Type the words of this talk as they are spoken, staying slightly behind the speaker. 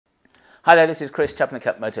Hi there, this is Chris, Chap in the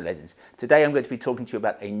Cup Motor Legends. Today I'm going to be talking to you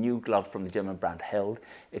about a new glove from the German brand Held.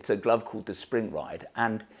 It's a glove called the Springride,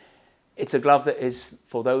 and it's a glove that is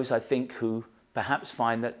for those, I think, who perhaps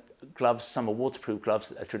find that gloves, summer waterproof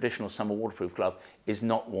gloves, a traditional summer waterproof glove is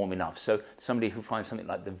not warm enough. So somebody who finds something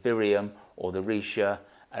like the Virium or the Risha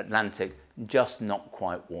Atlantic just not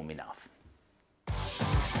quite warm enough.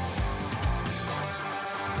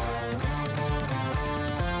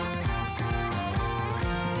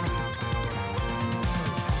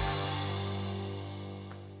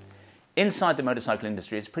 Inside the motorcycle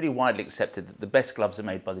industry, it's pretty widely accepted that the best gloves are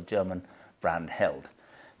made by the German brand Held.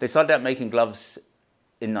 They started out making gloves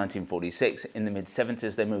in 1946. In the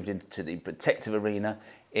mid-70s, they moved into the protective arena.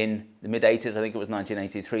 In the mid-80s, I think it was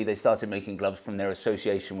 1983, they started making gloves from their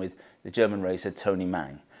association with the German racer Tony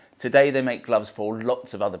Mang. Today, they make gloves for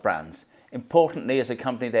lots of other brands. Importantly, as a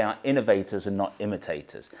company, they are innovators and not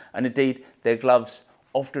imitators. And indeed, their gloves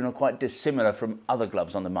often are quite dissimilar from other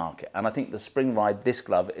gloves on the market, and I think the Springride, this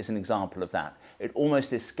glove, is an example of that. It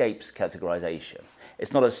almost escapes categorisation.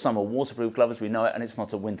 It's not a summer waterproof glove as we know it, and it's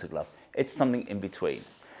not a winter glove. It's something in between.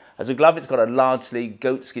 As a glove, it's got a largely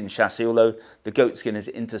goatskin chassis, although the goatskin is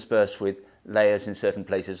interspersed with layers in certain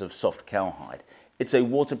places of soft cowhide. It's a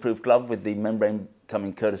waterproof glove with the membrane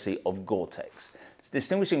coming courtesy of Gore-Tex.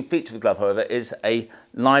 Distinguishing feature of the glove, however, is a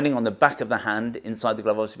lining on the back of the hand, inside the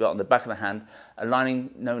glove obviously, but on the back of the hand, a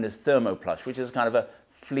lining known as Thermoplush, which is kind of a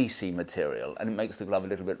fleecy material, and it makes the glove a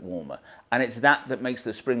little bit warmer. And it's that makes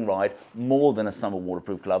the Springride more than a summer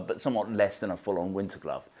waterproof glove, but somewhat less than a full-on winter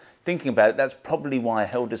glove. Thinking about it, that's probably why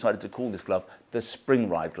Held decided to call this glove the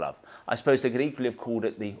Springride glove. I suppose they could equally have called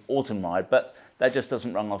it the Autumnride, but that just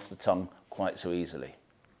doesn't run off the tongue quite so easily.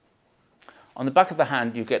 On the back of the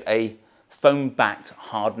hand, you get a foam-backed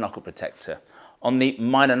hard knuckle protector. On the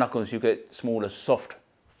minor knuckles, you get smaller soft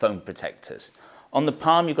foam protectors. On the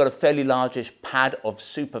palm, you've got a fairly largish pad of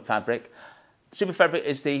super fabric. Super fabric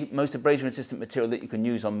is the most abrasion-resistant material that you can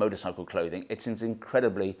use on motorcycle clothing. It's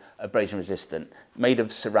incredibly abrasion-resistant, made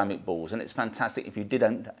of ceramic balls, and it's fantastic if you did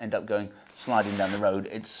end up going sliding down the road.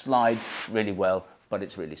 It slides really well, but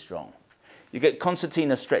it's really strong. You get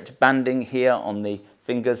concertina stretch banding here on the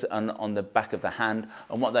fingers and on the back of the hand,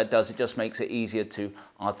 and what that does, it just makes it easier to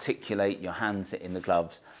articulate your hands in the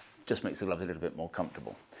gloves, just makes the gloves a little bit more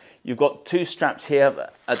comfortable. You've got two straps here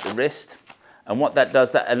at the wrist, and what that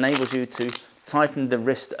does, that enables you to tighten the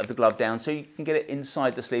wrist of the glove down so you can get it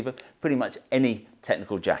inside the sleeve of pretty much any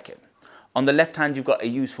technical jacket. On the left hand, you've got a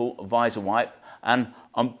useful visor wipe, and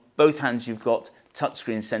on both hands, you've got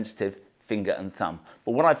touchscreen sensitive finger and thumb.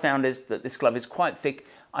 But what I found is that this glove is quite thick.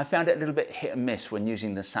 I found it a little bit hit and miss when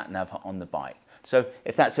using the sat-nav on the bike. So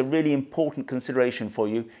if that's a really important consideration for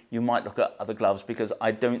you, you might look at other gloves, because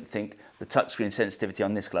I don't think the touchscreen sensitivity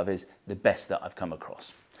on this glove is the best that I've come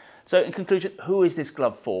across. So in conclusion, who is this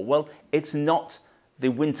glove for? Well, it's not the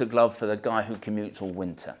winter glove for the guy who commutes all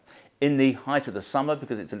winter. In the height of the summer,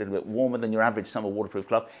 because it's a little bit warmer than your average summer waterproof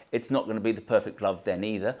glove, it's not going to be the perfect glove then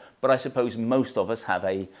either. But I suppose most of us have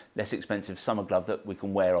a less expensive summer glove that we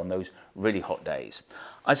can wear on those really hot days.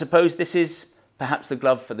 I suppose this is perhaps the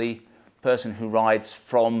glove for the person who rides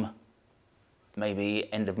from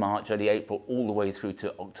maybe end of March, early April, all the way through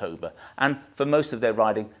to October. And for most of their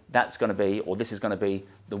riding, that's going to be, or this is going to be,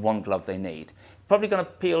 the one glove they need. Probably going to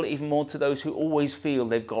appeal even more to those who always feel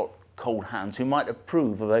they've got cold hands, who might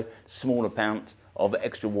approve of a smaller amount of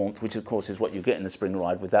extra warmth, which of course is what you get in the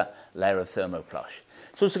Springride with that layer of Thermoplush.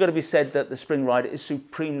 It's also got to be said that the Springride is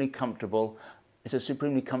supremely comfortable. It's a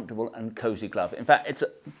supremely comfortable and cozy glove. In fact,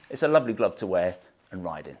 it's a lovely glove to wear and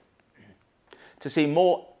ride in. To see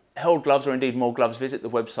more Held gloves, or indeed more gloves, visit the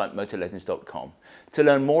website motorlegends.com. To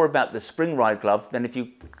learn more about the Springride glove, then if you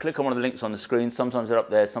click on one of the links on the screen, sometimes they're up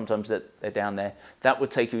there, sometimes they're down there, that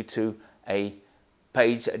would take you to a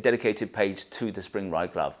page, a dedicated page to the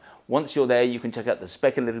Springride glove. Once you're there, you can check out the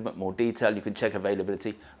spec in a little bit more detail, you can check availability,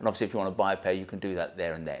 and obviously if you want to buy a pair, you can do that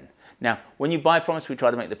there and then. Now, when you buy from us, we try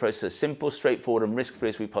to make the process as simple, straightforward and risk-free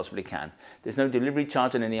as we possibly can. There's no delivery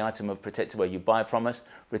charge on any item of protected where you buy from us.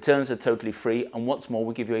 Returns are totally free, and what's more,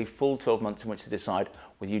 we give you a full 12 months in which to decide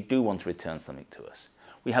whether you do want to return something to us.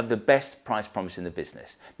 We have the best price promise in the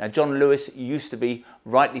business. Now, John Lewis used to be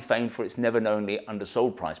rightly famed for its never-knownly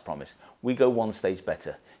undersold price promise. We go one stage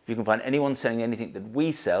better. If you can find anyone selling anything that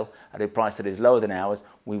we sell at a price that is lower than ours,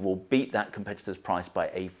 we will beat that competitor's price by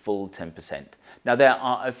a full 10%. Now, there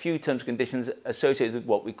are a few terms and conditions associated with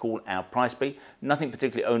what we call our price beat. Nothing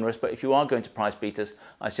particularly onerous, but if you are going to price beat us,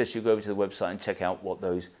 I suggest you go over to the website and check out what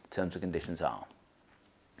those terms and conditions are.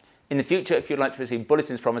 In the future, if you'd like to receive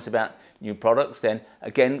bulletins from us about new products, then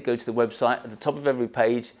again, go to the website. At the top of every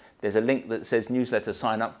page, there's a link that says newsletter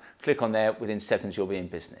sign up. Click on there, within seconds you'll be in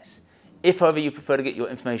business. If, however, you prefer to get your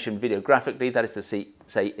information videographically, that is to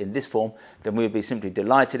say in this form, then we would be simply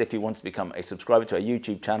delighted if you want to become a subscriber to our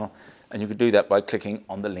YouTube channel, and you can do that by clicking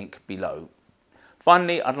on the link below.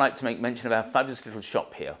 Finally, I'd like to make mention of our fabulous little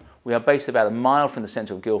shop here. We are based about a mile from the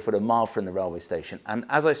centre of Guildford, a mile from the railway station, and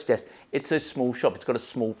as I suggest, it's a small shop. It's got a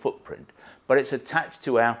small footprint, but it's attached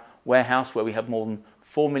to our warehouse where we have more than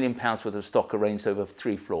 £4 million worth of stock arranged over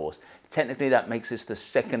 3 floors. Technically, that makes us the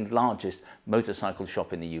second largest motorcycle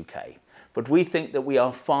shop in the UK. But we think that we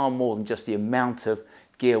are far more than just the amount of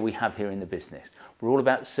gear we have here in the business. We're all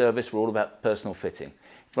about service, we're all about personal fitting.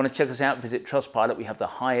 If you want to check us out, visit Trustpilot. We have the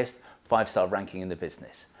highest 5-star ranking in the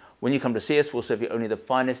business. When you come to see us, we'll serve you only the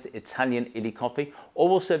finest Italian illy coffee, or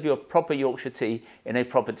we'll serve you a proper Yorkshire tea in a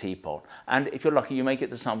proper teapot. And if you're lucky, you may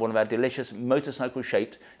get to sample one of our delicious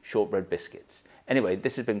motorcycle-shaped shortbread biscuits. Anyway,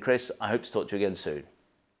 this has been Chris. I hope to talk to you again soon.